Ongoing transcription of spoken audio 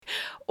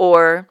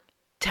or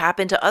tap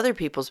into other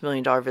people's $1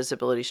 million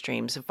visibility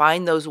streams and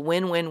find those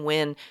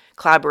win-win-win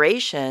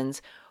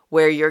collaborations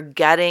where you're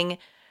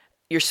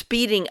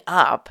speeding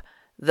up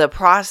the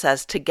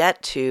process to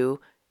get to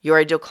your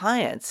ideal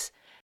clients.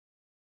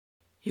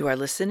 You are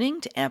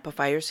listening to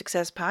Amplify Your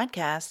Success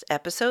Podcast,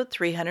 episode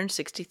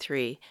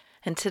 363.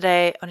 And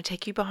today I want to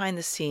take you behind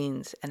the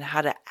scenes and how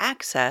to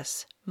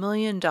access $1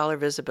 million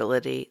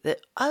visibility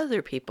that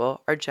other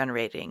people are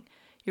generating.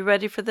 You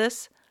ready for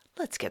this?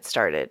 Let's get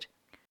started.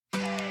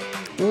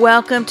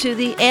 Welcome to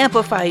the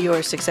Amplify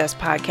Your Success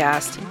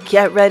Podcast.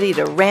 Get ready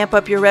to ramp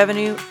up your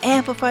revenue,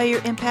 amplify your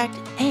impact,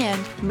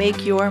 and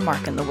make your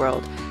mark in the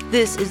world.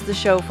 This is the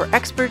show for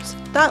experts,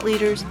 thought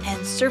leaders,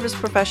 and service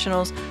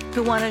professionals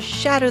who want to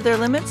shatter their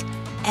limits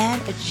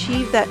and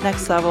achieve that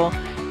next level.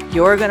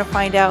 You're going to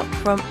find out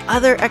from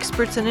other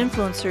experts and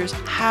influencers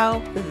how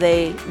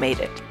they made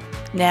it.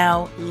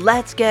 Now,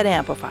 let's get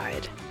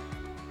amplified.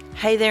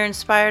 Hey there,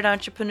 inspired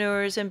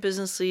entrepreneurs and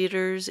business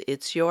leaders.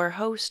 It's your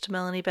host,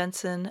 Melanie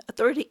Benson,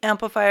 authority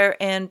amplifier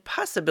and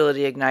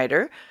possibility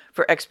igniter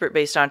for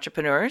expert-based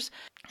entrepreneurs.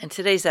 And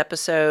today's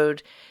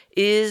episode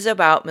is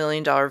about $1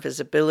 million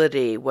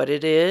visibility, what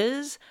it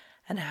is,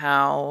 and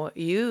how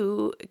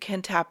you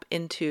can tap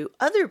into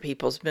other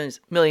people's $1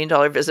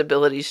 million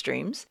visibility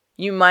streams.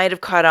 You might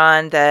have caught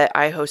on that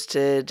I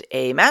hosted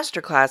a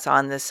masterclass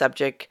on this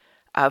subject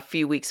a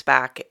few weeks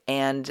back,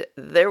 and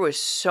there was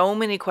so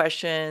many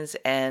questions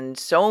and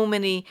so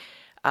many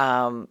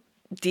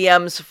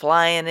DMs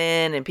flying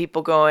in and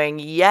people going,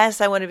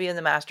 yes, I want to be in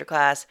the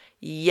masterclass.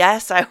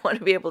 Yes, I want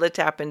to be able to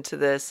tap into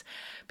this.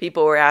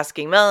 People were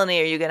asking, Melanie,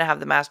 are you going to have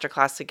the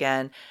masterclass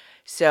again?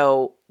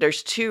 So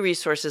there's two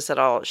resources that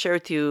I'll share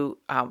with you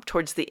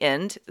towards the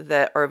end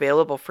that are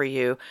available for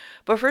you.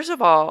 But first of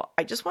all,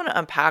 I just want to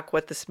unpack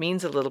what this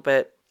means a little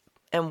bit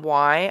and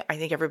why I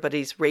think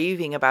everybody's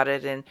raving about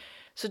it. And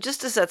so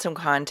just to set some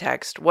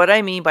context, what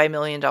I mean by $1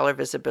 million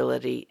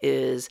visibility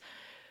is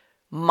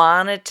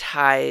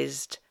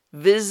monetized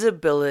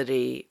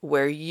visibility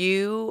where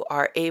you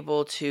are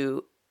able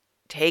to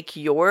take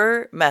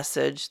your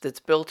message that's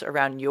built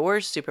around your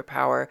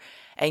superpower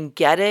and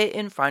get it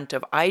in front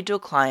of ideal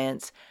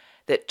clients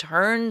that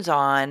turns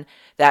on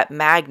that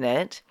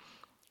magnet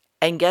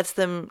and gets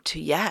them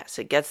to yes.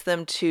 It gets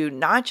them to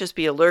not just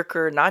be a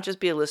lurker, not just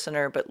be a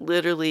listener, but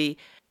literally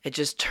it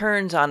just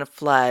turns on a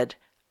flood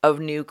of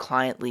new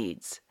client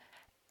leads.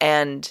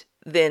 And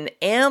then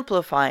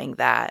amplifying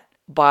that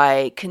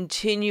by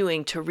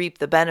continuing to reap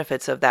the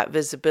benefits of that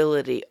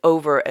visibility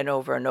over and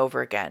over and over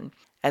again.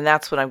 And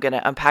that's what I'm going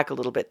to unpack a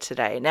little bit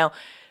today. Now,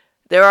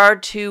 there are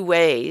two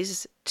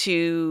ways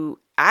to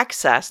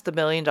access the $1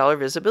 million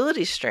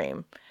visibility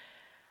stream.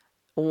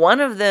 One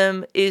of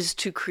them is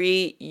to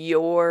create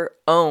your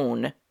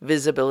own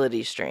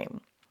visibility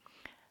stream.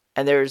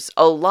 And there's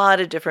a lot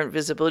of different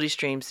visibility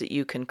streams that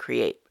you can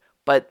create.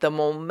 But the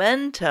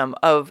momentum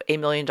of a $1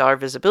 million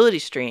visibility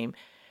stream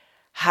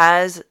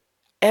has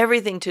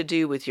everything to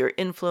do with your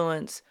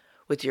influence,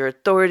 with your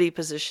authority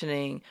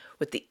positioning,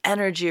 with the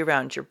energy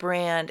around your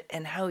brand,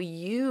 and how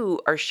you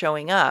are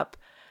showing up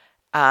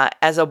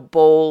as a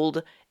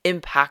bold,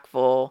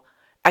 impactful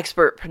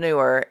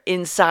expertpreneur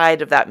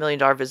inside of that $1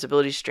 million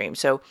visibility stream.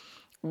 So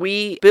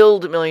we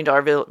build $1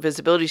 million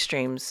visibility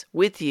streams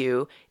with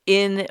you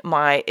in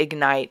my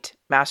Ignite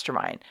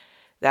Mastermind.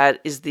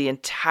 That is the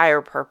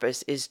entire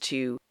purpose, is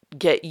to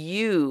get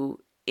you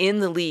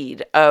in the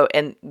lead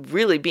and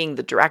really being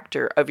the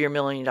director of your $1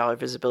 million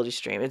visibility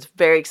stream. It's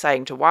very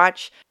exciting to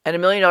watch. And a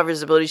 $1 million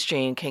visibility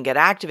stream can get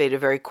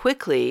activated very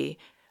quickly.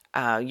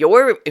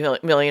 Your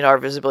 $1 million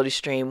visibility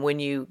stream, when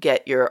you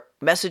get your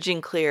messaging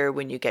clear,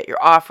 when you get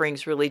your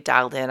offerings really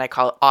dialed in, I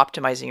call it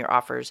optimizing your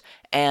offers,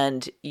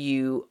 and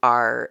you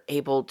are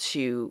able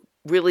to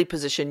really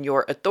position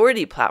your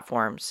authority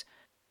platforms.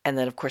 And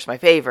then, of course, my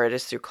favorite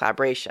is through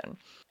collaboration.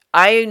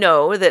 I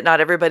know that not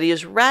everybody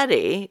is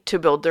ready to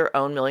build their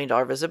own $1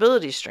 million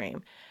visibility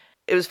stream.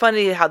 It was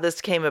funny how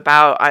this came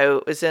about. I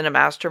was in a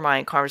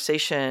mastermind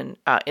conversation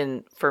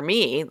for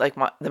me, like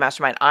the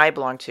mastermind I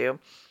belong to,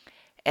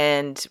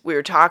 and we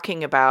were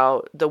talking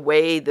about the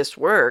way this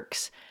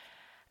works.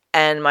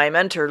 And my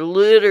mentor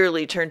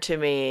literally turned to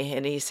me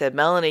and he said,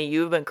 Melanie,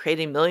 you've been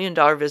creating $1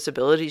 million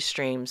visibility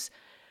streams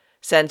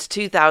since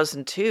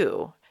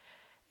 2002.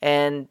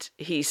 And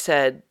he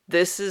said,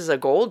 this is a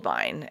gold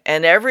mine.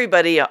 And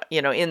everybody,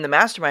 in the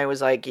mastermind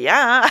was like,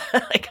 yeah,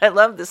 like I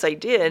love this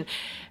idea. And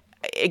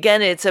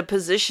again, it's a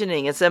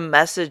positioning, it's a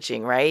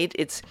messaging, right?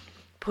 It's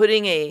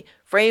putting a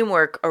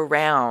framework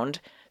around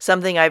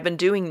something I've been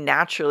doing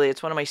naturally.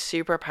 It's one of my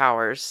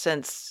superpowers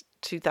since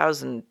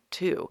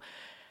 2002.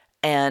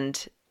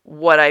 And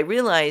what I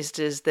realized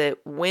is that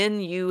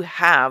when you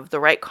have the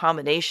right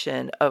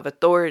combination of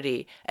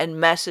authority and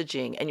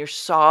messaging, and you're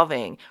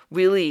solving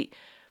really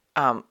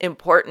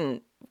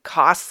important,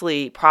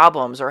 costly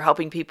problems, or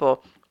helping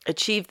people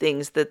achieve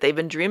things that they've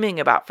been dreaming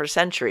about for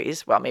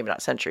centuries, well, maybe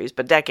not centuries,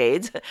 but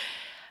decades,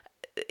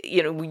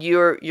 you're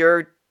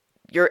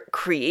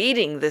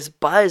creating this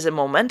buzz and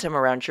momentum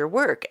around your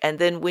work. And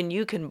then when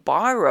you can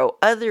borrow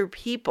other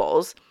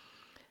people's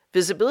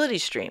visibility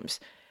streams.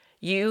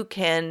 You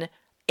can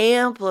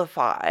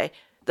amplify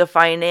the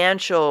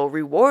financial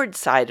reward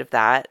side of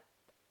that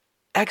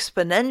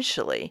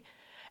exponentially,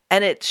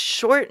 and it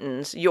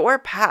shortens your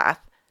path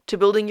to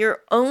building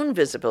your own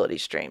visibility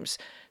streams.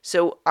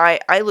 So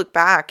I look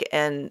back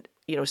and,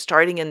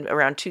 starting in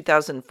around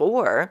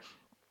 2004,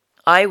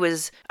 I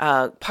was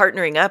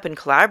partnering up and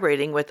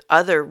collaborating with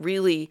other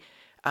really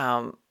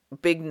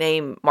big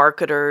name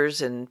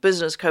marketers and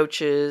business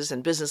coaches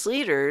and business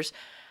leaders.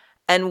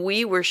 And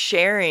we were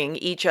sharing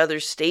each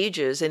other's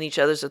stages and each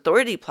other's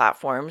authority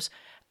platforms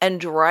and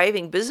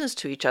driving business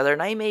to each other.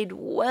 And I made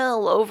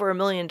well over $1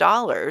 million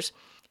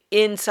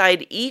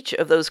inside each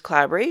of those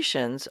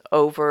collaborations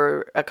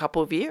over a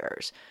couple of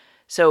years.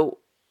 So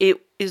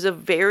it is a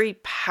very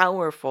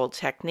powerful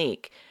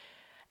technique.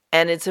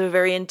 And it's a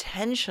very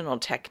intentional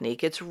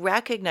technique. It's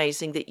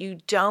recognizing that you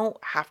don't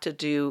have to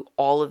do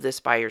all of this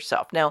by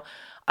yourself. Now,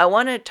 I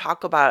want to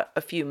talk about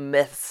a few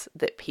myths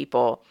that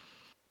people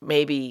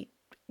maybe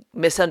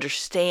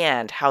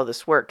misunderstand how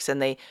this works,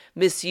 and they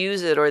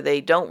misuse it, or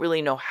they don't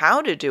really know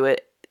how to do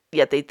it,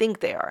 yet they think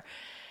they are.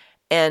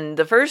 And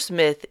the first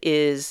myth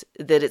is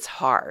that it's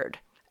hard.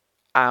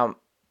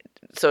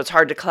 So it's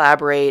hard to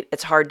collaborate.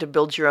 It's hard to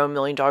build your own $1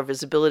 million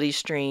visibility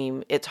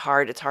stream. It's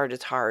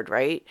hard,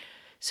 right?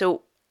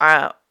 So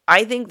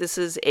I think this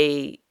is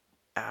a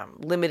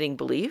limiting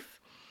belief.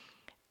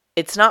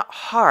 It's not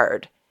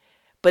hard,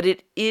 but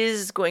it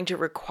is going to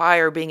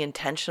require being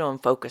intentional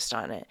and focused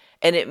on it.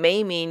 And it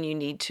may mean you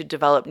need to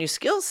develop new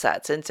skill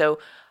sets. And so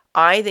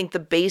I think the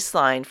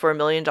baseline for $1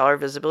 million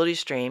visibility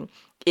stream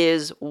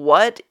is,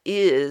 what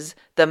is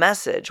the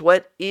message?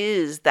 What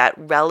is that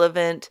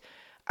relevant,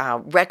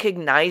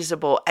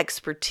 recognizable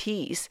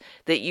expertise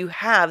that you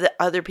have that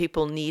other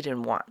people need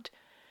and want?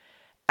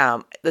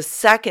 The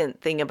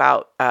second thing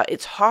about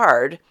it's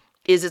hard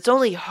is it's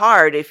only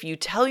hard if you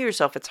tell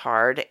yourself it's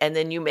hard and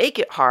then you make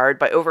it hard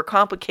by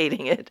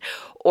overcomplicating it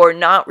or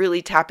not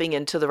really tapping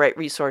into the right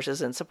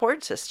resources and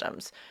support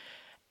systems.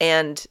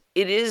 And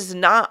it is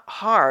not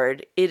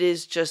hard. It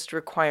is just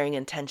requiring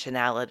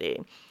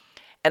intentionality.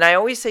 And I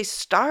always say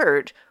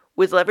start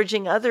with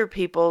leveraging other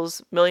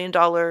people's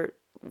 $1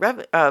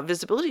 million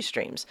visibility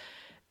streams.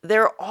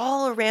 They're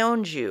all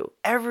around you,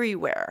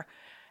 everywhere.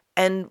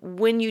 And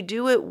when you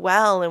do it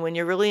well, and when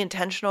you're really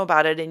intentional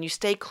about it, and you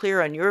stay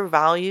clear on your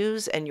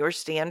values and your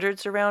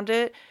standards around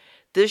it,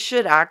 this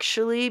should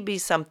actually be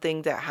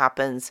something that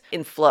happens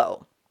in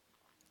flow.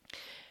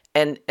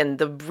 And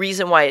the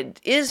reason why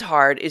it is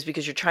hard is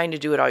because you're trying to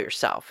do it all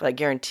yourself. I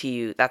guarantee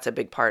you that's a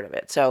big part of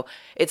it. So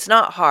it's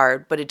not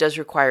hard, but it does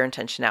require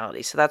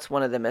intentionality. So that's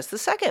one of the myths. The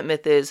second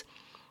myth is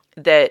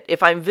that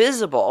if I'm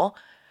visible,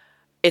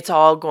 it's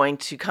all going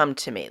to come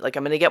to me. Like,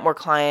 I'm going to get more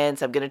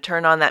clients. I'm going to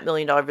turn on that $1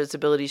 million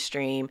visibility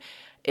stream.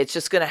 It's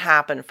just going to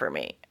happen for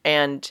me.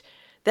 And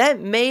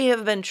that may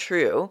have been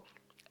true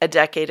a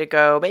decade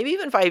ago, maybe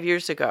even 5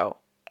 years ago.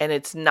 And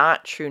it's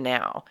not true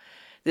now.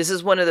 This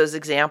is one of those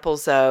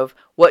examples of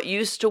what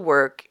used to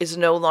work is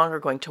no longer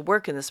going to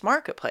work in this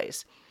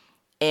marketplace.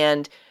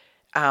 And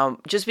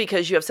just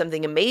because you have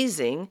something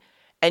amazing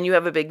and you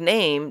have a big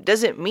name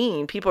doesn't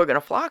mean people are going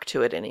to flock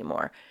to it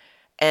anymore.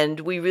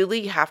 And we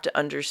really have to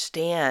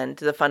understand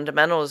the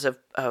fundamentals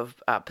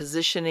of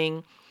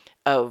positioning,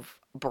 of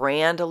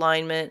brand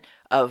alignment,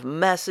 of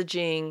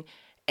messaging,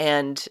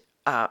 and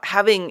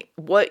having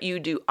what you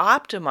do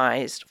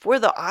optimized for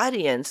the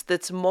audience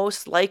that's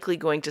most likely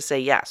going to say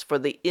yes, for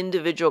the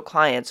individual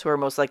clients who are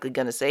most likely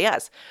going to say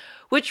yes,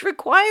 which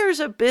requires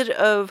a bit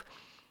of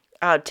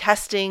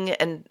testing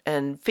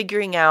and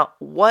figuring out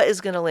what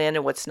is going to land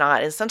and what's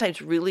not. And sometimes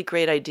really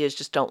great ideas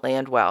just don't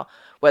land well,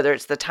 whether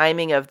it's the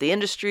timing of the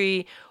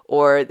industry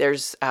or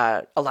there's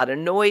a lot of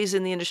noise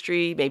in the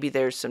industry. Maybe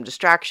there's some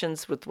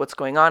distractions with what's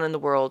going on in the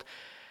world.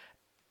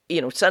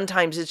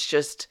 Sometimes it's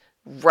just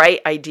right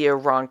idea,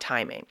 wrong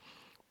timing.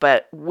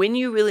 But when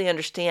you really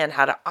understand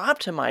how to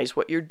optimize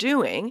what you're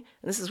doing,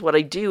 and this is what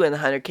I do in the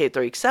 100K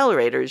Authority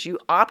Accelerator, is you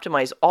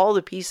optimize all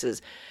the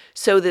pieces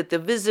so that the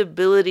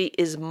visibility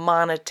is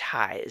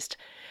monetized.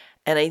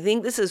 And I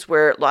think this is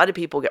where a lot of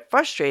people get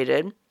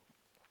frustrated.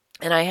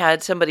 And I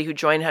had somebody who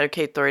joined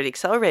 100K Authority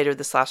Accelerator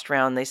this last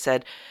round. They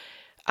said,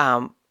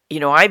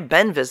 I've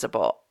been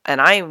visible and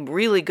I'm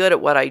really good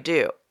at what I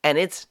do, and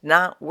it's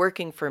not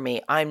working for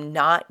me. I'm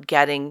not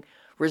getting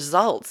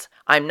results.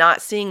 I'm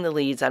not seeing the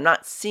leads. I'm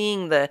not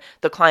seeing the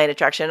client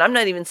attraction. I'm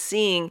not even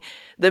seeing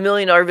the $1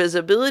 million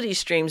visibility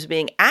streams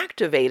being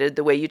activated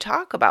the way you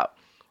talk about.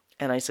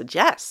 And I said,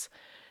 yes,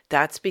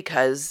 that's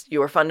because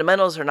your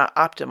fundamentals are not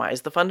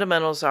optimized. The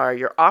fundamentals are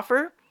your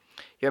offer,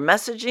 your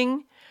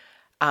messaging,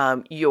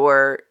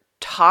 your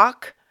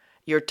talk,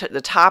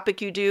 the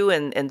topic you do,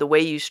 and the way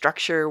you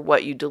structure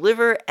what you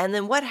deliver. And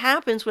then what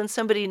happens when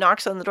somebody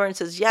knocks on the door and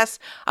says, yes,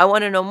 I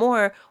want to know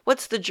more.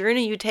 What's the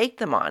journey you take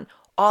them on?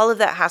 All of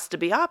that has to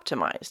be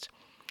optimized.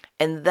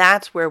 And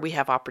that's where we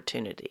have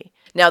opportunity.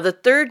 Now, the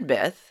third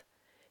myth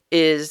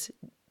is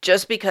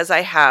just because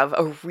I have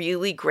a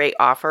really great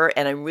offer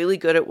and I'm really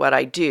good at what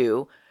I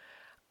do,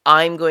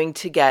 I'm going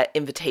to get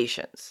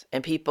invitations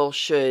and people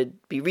should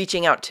be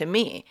reaching out to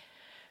me.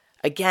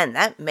 Again,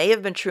 that may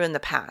have been true in the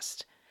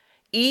past.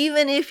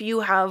 Even if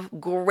you have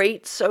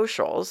great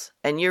socials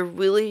and you're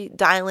really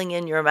dialing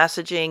in your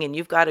messaging and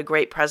you've got a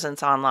great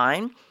presence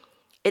online,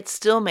 it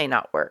still may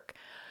not work.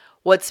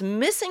 What's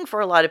missing for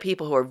a lot of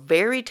people who are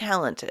very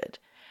talented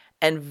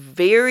and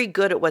very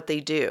good at what they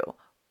do,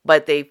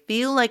 but they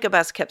feel like a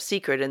best kept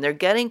secret and they're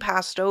getting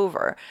passed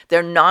over,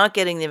 they're not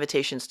getting the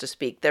invitations to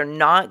speak. They're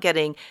not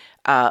getting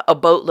a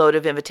boatload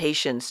of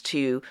invitations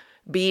to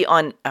be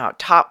on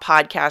top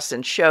podcasts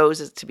and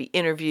shows, to be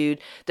interviewed.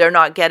 They're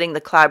not getting the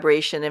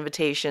collaboration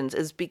invitations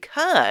is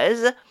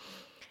because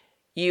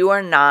you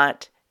are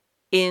not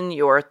in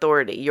your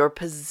authority. Your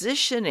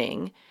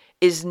positioning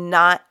is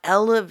not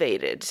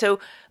elevated. So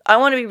I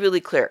want to be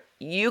really clear.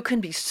 You can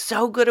be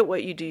so good at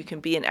what you do. You can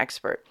be an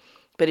expert.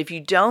 But if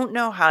you don't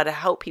know how to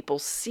help people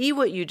see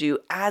what you do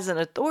as an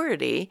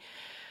authority,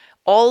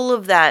 all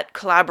of that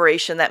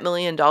collaboration, that $1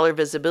 million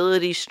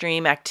visibility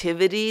stream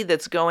activity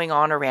that's going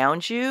on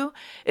around you,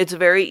 it's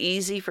very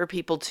easy for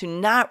people to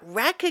not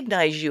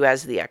recognize you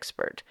as the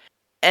expert.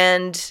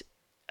 And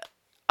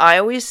I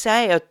always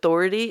say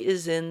authority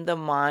is in the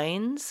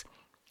minds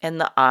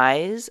and the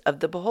eyes of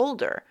the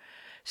beholder.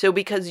 So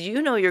because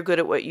you know you're good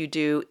at what you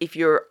do, if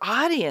your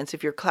audience,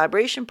 if your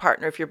collaboration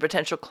partner, if your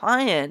potential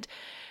client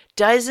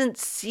doesn't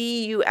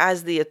see you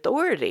as the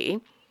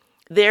authority,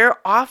 they're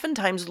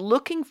oftentimes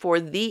looking for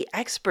the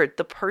expert,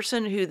 the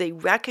person who they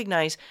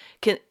recognize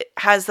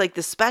has like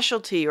the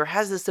specialty or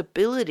has this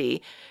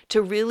ability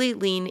to really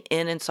lean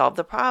in and solve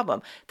the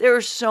problem. There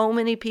are so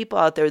many people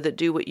out there that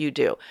do what you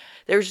do.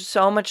 There's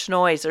so much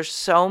noise. There's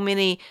so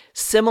many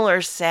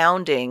similar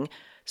sounding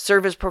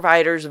service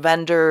providers,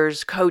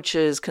 vendors,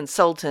 coaches,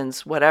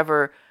 consultants,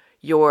 whatever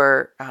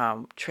your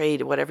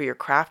trade, whatever your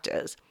craft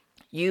is.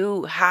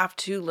 You have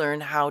to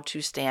learn how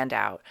to stand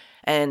out.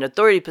 And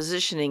authority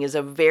positioning is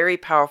a very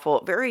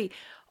powerful, very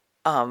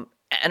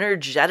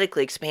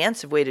energetically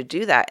expansive way to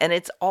do that. And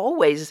it's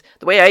always,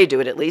 the way I do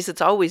it at least,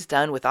 it's always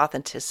done with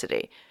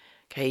authenticity.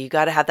 Okay, you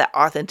got to have that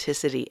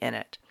authenticity in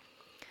it.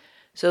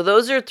 So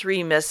those are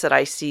 3 myths that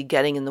I see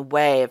getting in the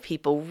way of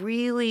people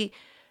really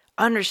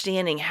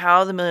understanding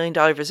how the $1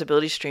 million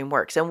visibility stream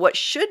works and what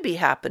should be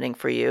happening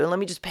for you. And let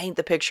me just paint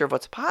the picture of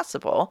what's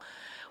possible.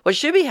 What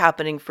should be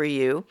happening for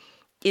you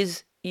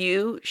is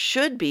you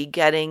should be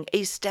getting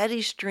a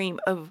steady stream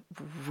of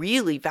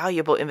really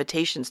valuable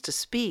invitations to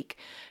speak,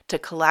 to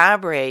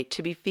collaborate,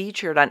 to be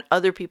featured on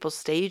other people's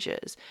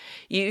stages.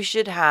 You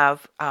should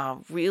have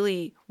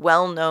really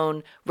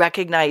well-known,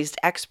 recognized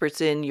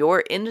experts in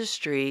your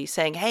industry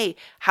saying, hey,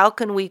 how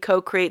can we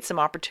co-create some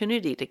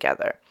opportunity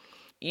together?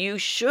 You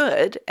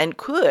should and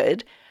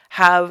could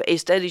have a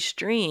steady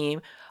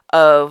stream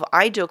of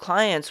ideal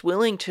clients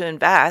willing to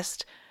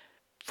invest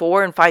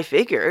 4 and 5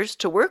 figures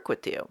to work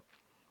with you.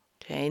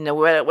 Okay, now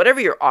whatever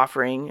your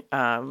offering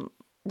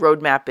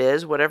roadmap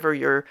is, whatever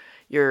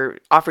your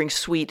offering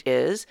suite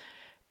is,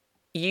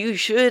 you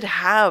should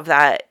have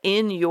that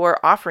in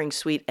your offering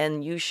suite,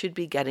 and you should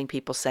be getting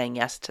people saying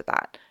yes to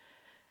that.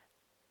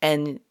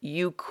 And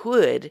you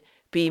could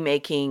be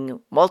making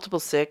multiple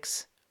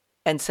 6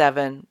 and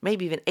 7,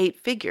 maybe even 8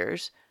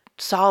 figures,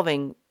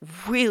 solving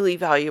really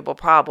valuable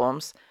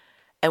problems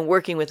and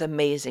working with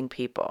amazing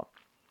people.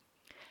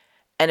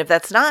 And if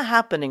that's not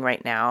happening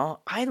right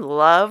now, I'd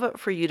love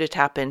for you to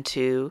tap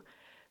into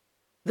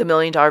the $1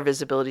 million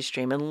visibility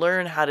stream and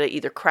learn how to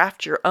either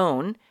craft your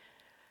own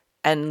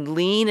and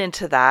lean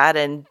into that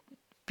and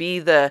be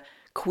the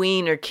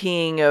queen or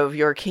king of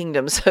your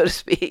kingdom, so to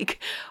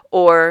speak,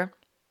 or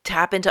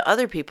tap into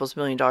other people's $1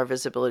 million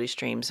visibility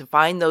streams and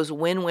find those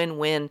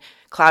win-win-win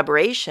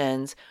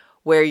collaborations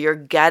where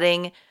you're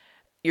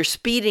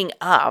speeding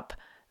up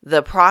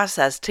the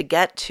process to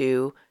get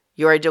to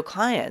your ideal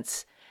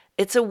clients.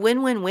 It's a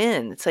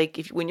win-win-win. It's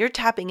like when you're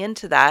tapping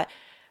into that,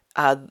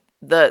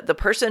 the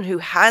person who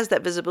has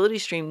that visibility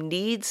stream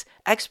needs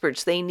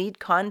experts. They need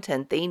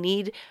content. They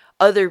need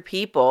other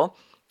people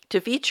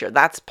to feature.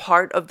 That's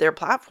part of their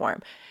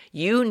platform.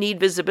 You need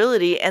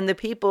visibility, and the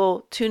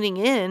people tuning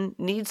in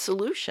need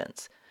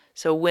solutions.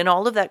 So when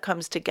all of that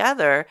comes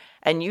together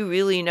and you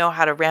really know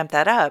how to ramp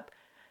that up,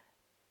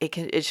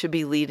 it should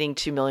be leading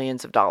to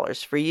millions of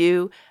dollars for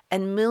you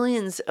and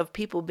millions of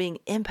people being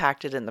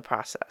impacted in the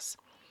process.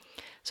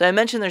 So I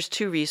mentioned there's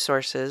 2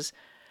 resources,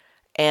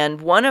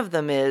 and one of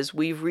them is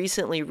we've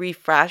recently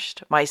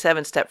refreshed my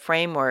 7-step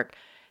framework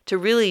to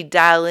really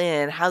dial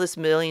in how this $1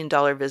 million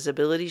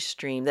visibility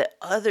stream that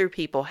other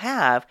people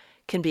have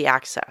can be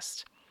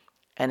accessed.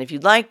 And if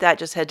you'd like that,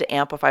 just head to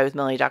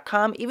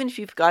amplifywithmelanie.com. Even if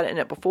you've gotten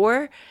it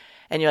before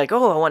and you're like,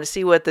 oh, I want to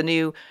see what the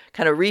new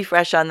kind of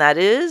refresh on that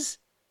is,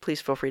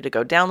 please feel free to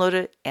go download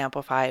it,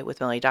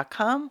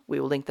 amplifywithmelanie.com. We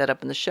will link that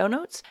up in the show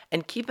notes.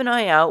 And keep an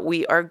eye out.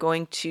 We are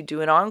going to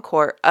do an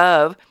encore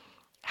of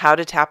how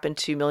to tap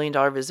into $1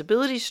 million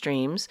visibility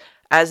streams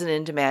as an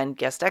in-demand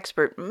guest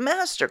expert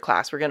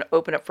masterclass. We're going to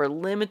open up for a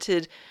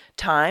limited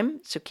time,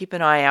 so keep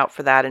an eye out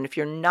for that. And if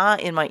you're not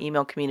in my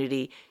email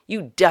community,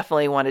 you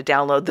definitely want to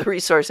download the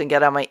resource and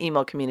get on my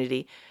email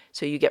community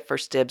so you get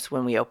first dibs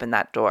when we open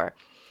that door.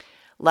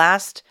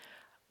 Last,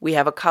 we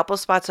have a couple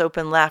spots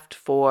open left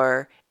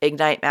for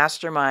Ignite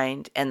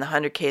Mastermind and the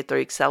 100K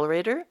Authority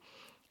Accelerator,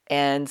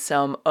 and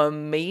some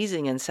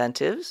amazing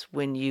incentives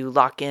when you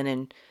lock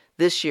in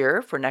this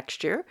year for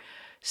next year.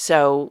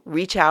 So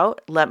reach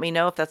out, let me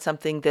know if that's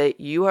something that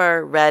you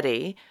are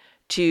ready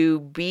to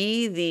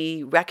be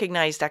the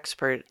recognized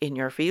expert in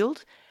your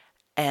field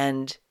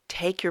and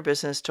take your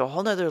business to a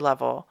whole nother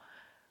level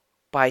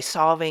by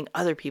solving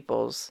other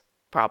people's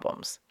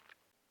problems.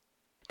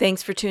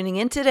 Thanks for tuning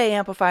in today,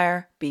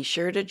 Amplifier. Be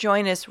sure to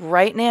join us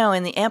right now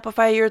in the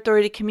Amplify Your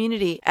Authority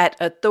community at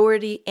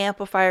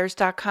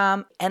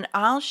authorityamplifiers.com, and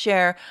I'll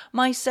share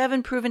my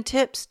 7 proven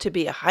tips to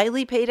be a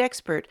highly paid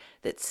expert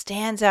that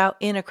stands out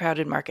in a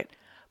crowded market.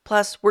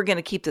 Plus, we're going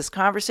to keep this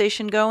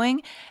conversation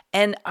going,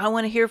 and I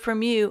want to hear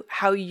from you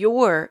how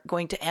you're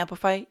going to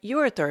amplify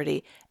your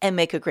authority and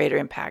make a greater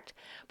impact.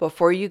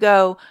 Before you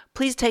go,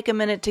 please take a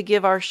minute to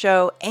give our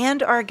show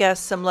and our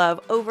guests some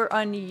love over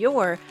on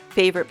your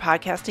favorite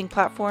podcasting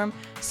platform.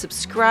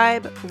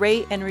 Subscribe,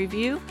 rate, and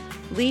review.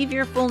 Leave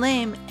your full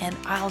name, and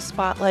I'll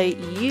spotlight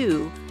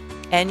you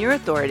and your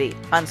authority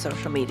on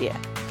social media.